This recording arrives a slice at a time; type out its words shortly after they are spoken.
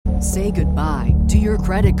Say goodbye to your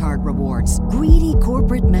credit card rewards. Greedy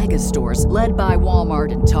corporate mega stores, led by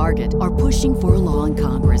Walmart and Target, are pushing for a law in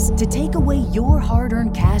Congress to take away your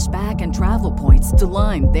hard-earned cash back and travel points to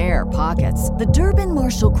line their pockets. The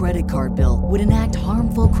Durbin-Marshall credit card bill would enact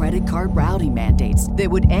harmful credit card routing mandates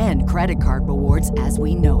that would end credit card rewards as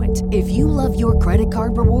we know it. If you love your credit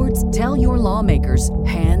card rewards, tell your lawmakers,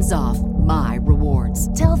 hands off my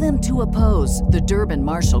rewards. Tell them to oppose the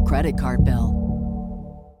Durbin-Marshall credit card bill.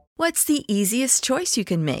 What's the easiest choice you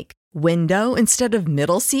can make? Window instead of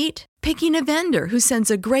middle seat? Picking a vendor who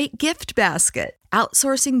sends a great gift basket?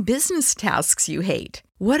 Outsourcing business tasks you hate?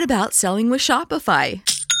 What about selling with Shopify?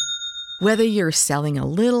 Whether you're selling a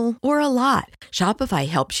little or a lot, Shopify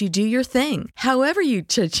helps you do your thing, however you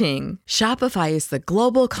cha-ching. Shopify is the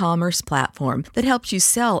global commerce platform that helps you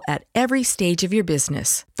sell at every stage of your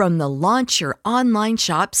business. From the launch your online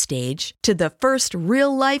shop stage to the first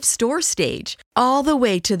real-life store stage, all the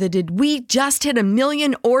way to the did we just hit 1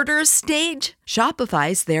 million orders stage.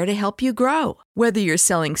 Shopify's there to help you grow. Whether you're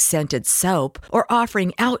selling scented soap or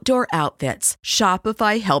offering outdoor outfits,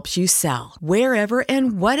 Shopify helps you sell. Wherever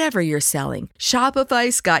and whatever you're selling,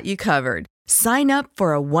 Shopify's got you covered. Sign up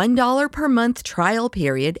for a $1 per month trial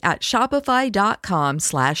period at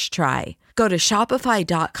shopify.com/try. Go to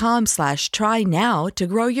shopify.com/try now to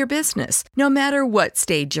grow your business, no matter what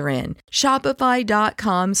stage you're in.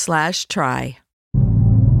 Shopify.com/try.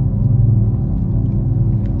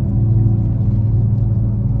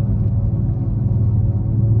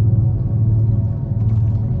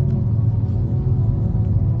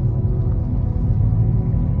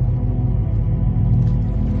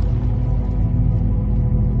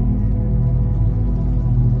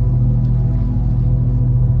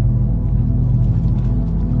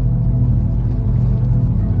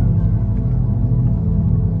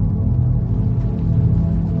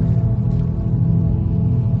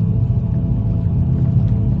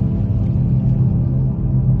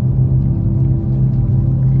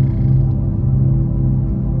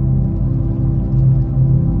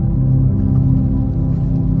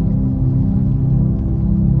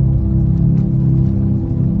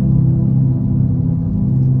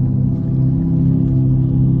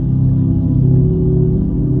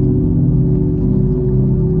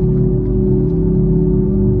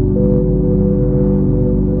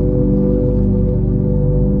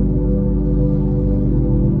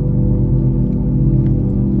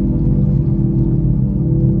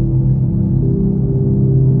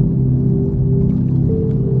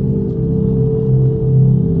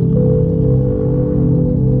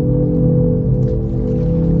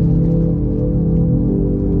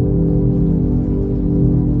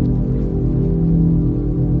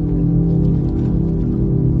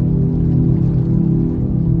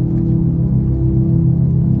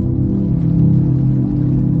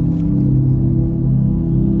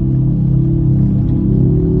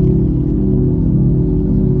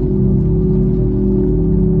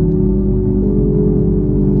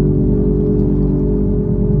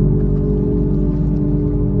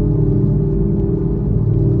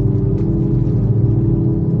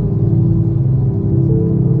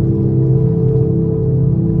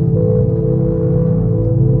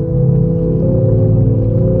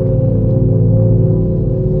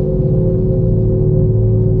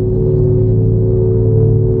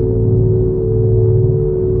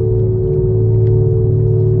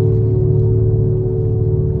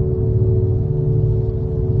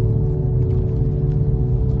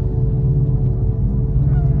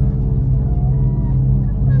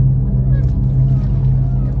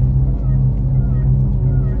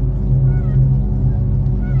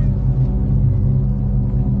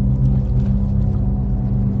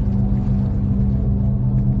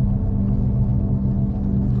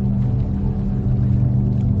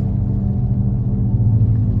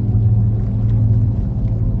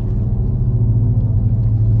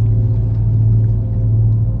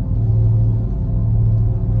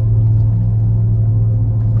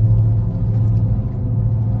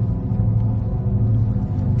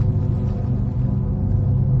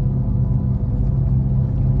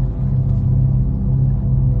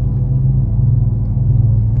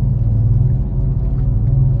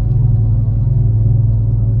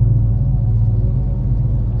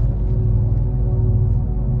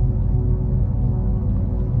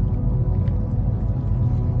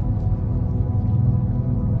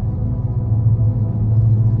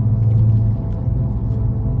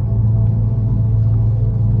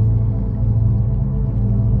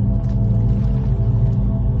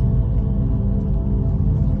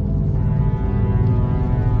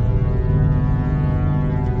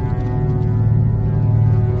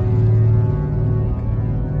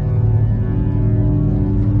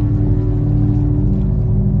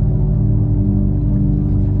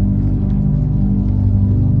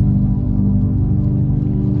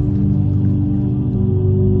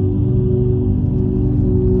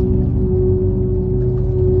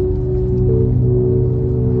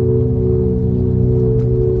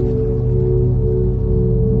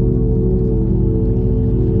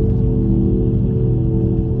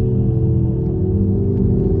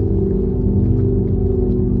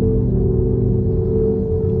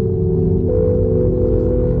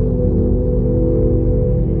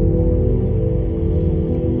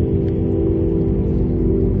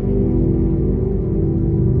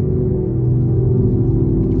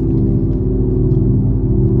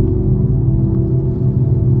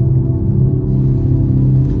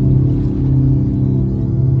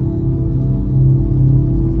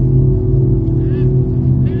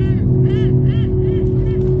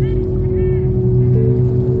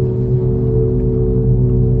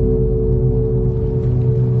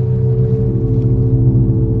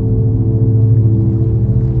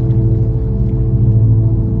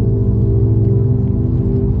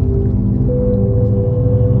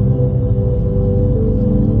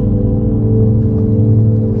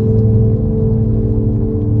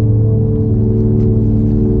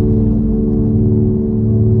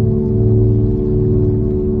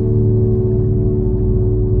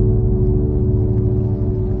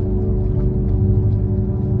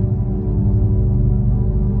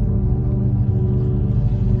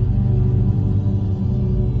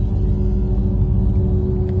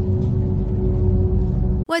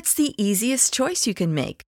 What's the easiest choice you can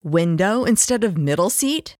make? Window instead of middle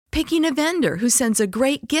seat? Picking a vendor who sends a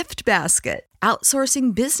great gift basket?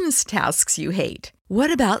 Outsourcing business tasks you hate? What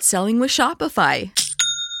about selling with Shopify?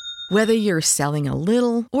 Whether you're selling a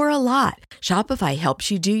little or a lot, Shopify helps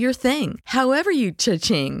you do your thing, however you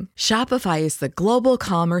cha-ching. Shopify is the global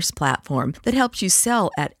commerce platform that helps you sell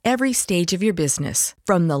at every stage of your business.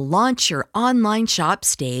 From the launch your online shop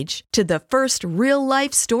stage to the first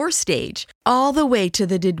real-life store stage, all the way to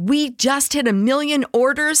the did we just hit a million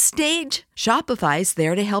orders stage. Shopify's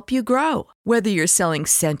there to help you grow. Whether you're selling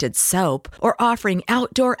scented soap or offering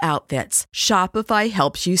outdoor outfits, Shopify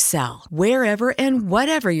helps you sell. Wherever and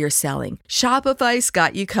whatever you're selling, Shopify's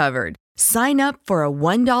got you covered. Sign up for a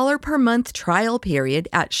 $1 per month trial period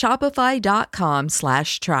at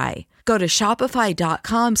shopify.com/try. Go to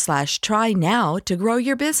shopify.com/try now to grow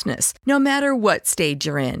your business, no matter what stage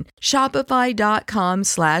you're in.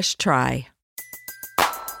 Shopify.com/try.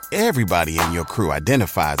 Everybody in your crew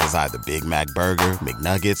identifies as either Big Mac Burger,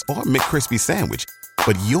 McNuggets, or McCrispy Sandwich.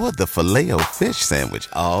 But you're the Filet-O-Fish Sandwich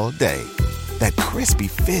all day. That crispy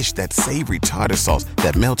fish, that savory tartar sauce,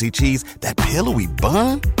 that melty cheese, that pillowy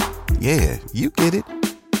bun. Yeah, you get it.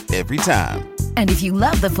 Every time. And if you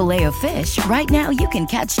love the Filet-O-Fish, right now you can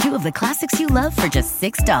catch two of the classics you love for just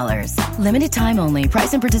 $6. Limited time only.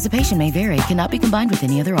 Price and participation may vary. Cannot be combined with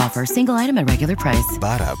any other offer. Single item at regular price.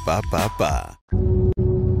 Ba-da-ba-ba-ba.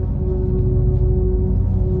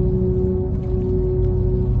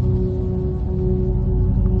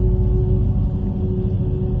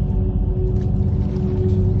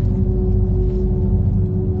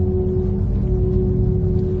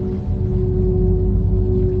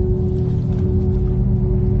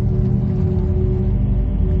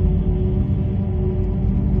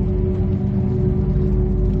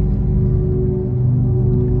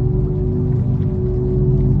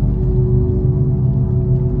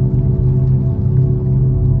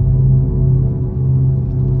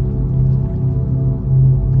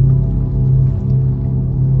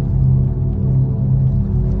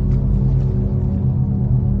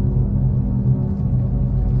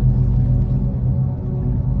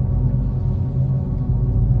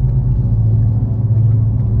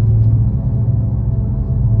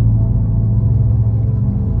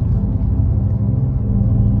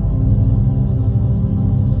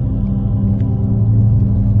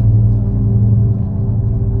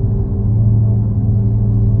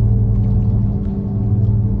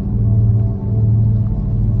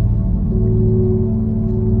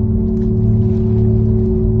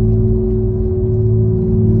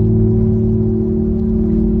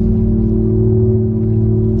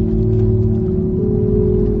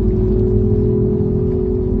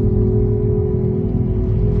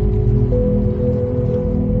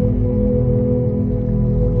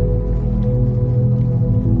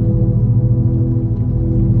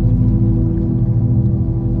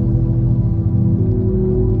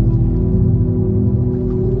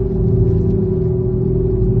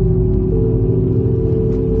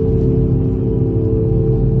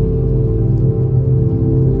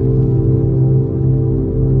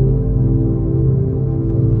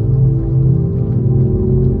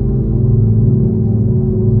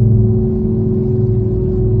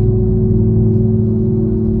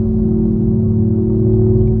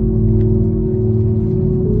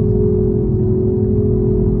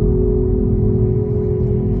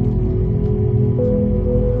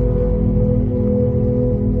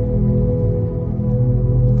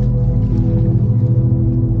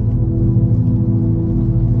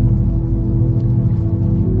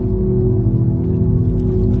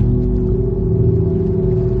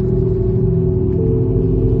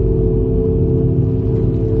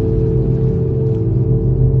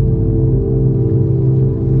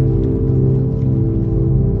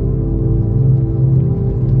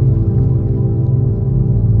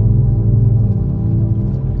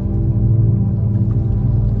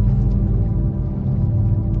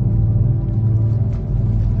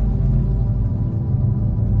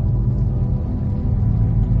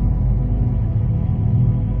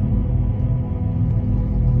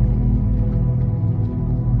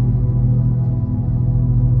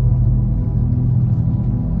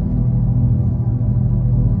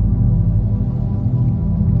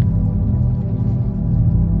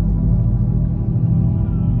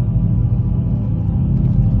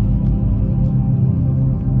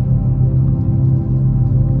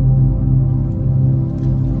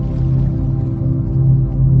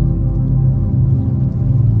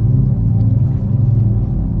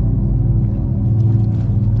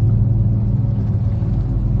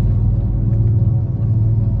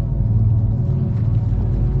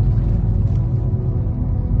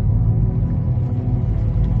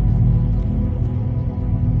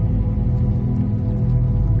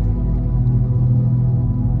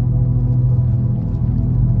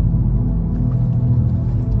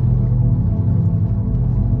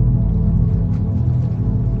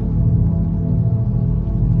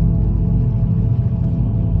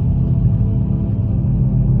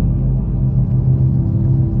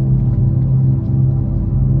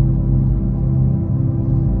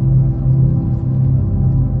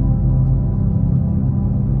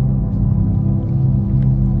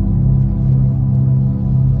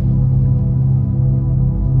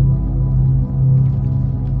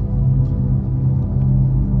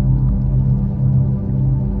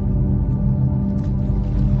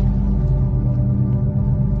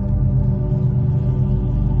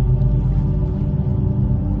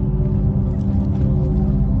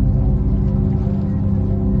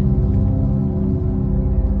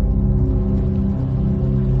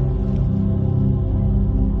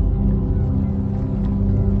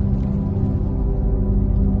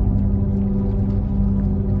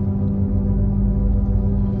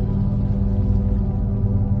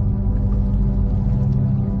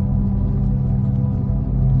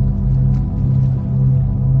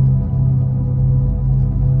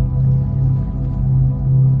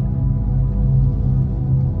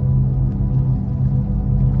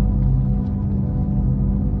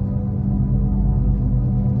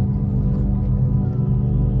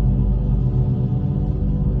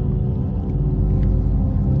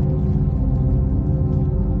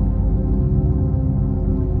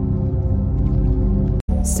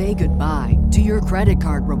 say goodbye to your credit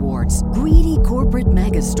card rewards. Greedy corporate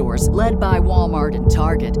mega stores, led by Walmart and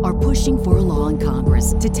Target, are pushing for a law in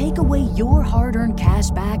Congress to take away your hard-earned cash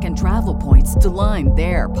back and travel points to line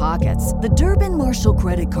their pockets. The Durbin-Marshall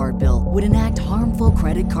credit card bill would enact harmful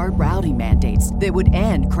credit card routing mandates that would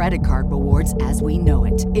end credit card rewards as we know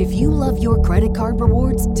it. If you love your credit card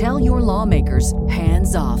rewards, tell your lawmakers,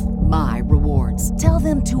 hands off my rewards. Tell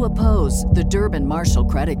them to oppose the Durbin-Marshall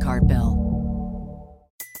credit card bill.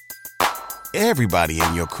 Everybody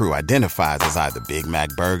in your crew identifies as either Big Mac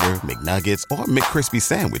Burger, McNuggets, or McCrispy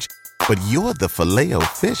Sandwich. But you're the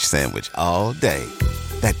Filet-O-Fish Sandwich all day.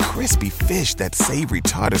 That crispy fish, that savory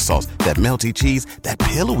tartar sauce, that melty cheese, that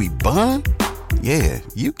pillowy bun. Yeah,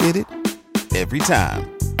 you get it. Every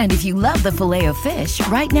time. And if you love the Filet-O-Fish,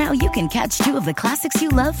 right now you can catch two of the classics you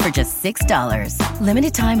love for just $6.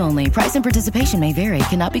 Limited time only. Price and participation may vary.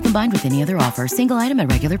 Cannot be combined with any other offer. Single item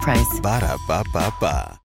at regular price. Ba-da-ba-ba-ba.